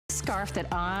Scarf that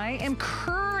I am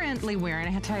currently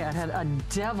wearing. I tell you, I had a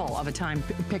devil of a time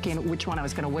picking which one I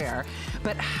was going to wear,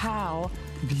 but how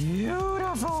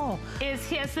beautiful.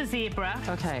 Here's the zebra.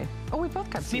 Okay. Oh, we both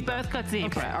got zebra. We both got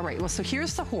zebra. Okay, all right. Well, so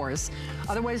here's the horse.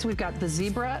 Otherwise, we've got the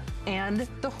zebra and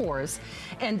the horse.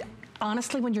 And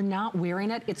honestly, when you're not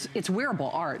wearing it, it's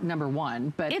wearable art, number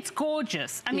one, but it's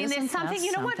gorgeous. I mean, there's something,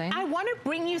 you know what? I want to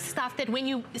bring you stuff that when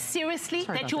you, seriously,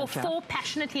 that you'll fall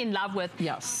passionately in love with.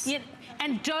 Yes.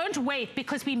 And don't wait,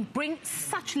 because we bring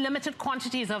such limited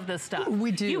quantities of this stuff. We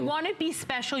do. You want to be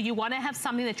special. You want to have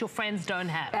something that your friends don't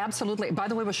have. Absolutely. By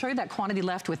the way, we'll show you that quantity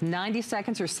left with 90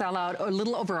 seconds or sell out. A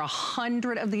little over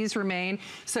 100 of these remain.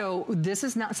 So this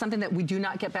is not something that we do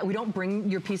not get back. We don't bring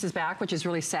your pieces back, which is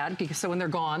really sad, because so when they're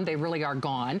gone, they really are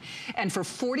gone. And for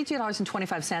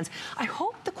 $42.25, I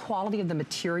hope the quality of the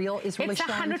material is really showing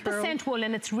through. It's 100% wool,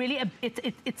 and it's really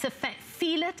it's a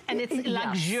feel it, and it's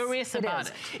luxurious about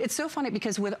it. It's so funny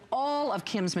because with all of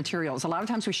Kim's materials, a lot of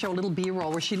times we show a little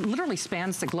B-roll where she literally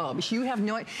spans the globe. You have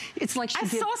no, it's like I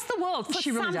source the world for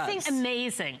something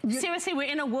amazing. Seriously,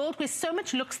 we're in a world where so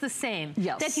much looks the same.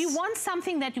 Yes. That you want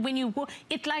something that when you,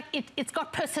 it's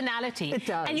got personality. It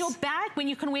does. And your bag, when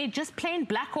you can wear just plain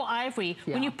black or ivory,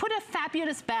 when you put a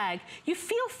fabulous bag, you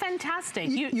feel fantastic.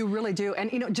 You really do.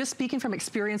 And, you know, just speaking from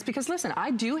experience, because listen,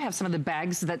 I do have some of the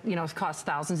bags that, you know, cost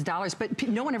thousands of dollars, but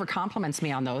no one ever compliments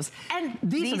me on those. And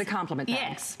these are the compliment bags.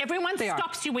 Yes, everyone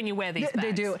stops you when you wear these bags.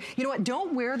 They do. You know what,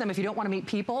 don't wear them if you don't want to meet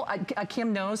people.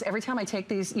 Kim knows every time I take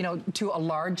these, you know, to a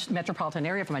large metropolitan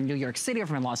area, from New York City or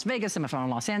from Las Vegas, or from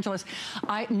Los Angeles,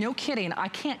 no kidding, I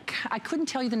couldn't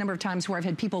tell you the number of times where I've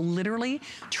had people literally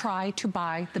try to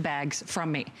buy the bags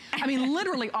from me. I mean,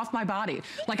 literally off my body.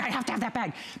 Like, I have to have that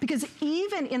bag. Because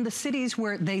even in the cities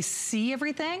where they see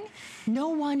everything, no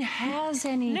one has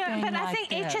anything like this. No, but I think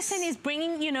HSN is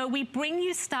bringing, you know, we bring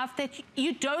you stuff that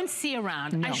you don't see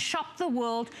around. No. I shop the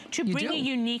world to bring a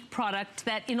unique product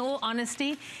that, in all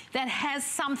honesty, that has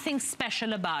something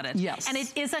special about it. Yes. And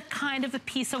it is a kind of a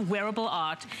piece of wearable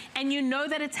art. And you know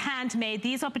that it's handmade.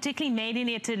 These are particularly made in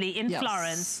Italy, in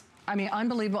Florence. I mean,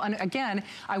 unbelievable. And again,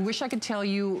 I wish I could tell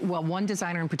you, well, one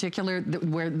designer in particular,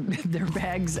 where their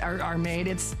bags are made,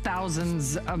 it's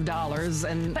thousands of dollars.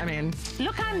 And I mean,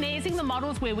 look how amazing the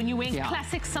models were when you wear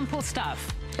classic, simple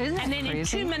stuff. Isn't that and then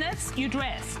crazy? in 2 minutes, you're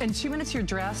dressed. In 2 minutes, you're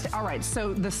dressed. All right,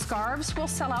 so the scarves will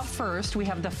sell out first. We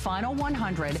have the final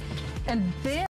 100. And then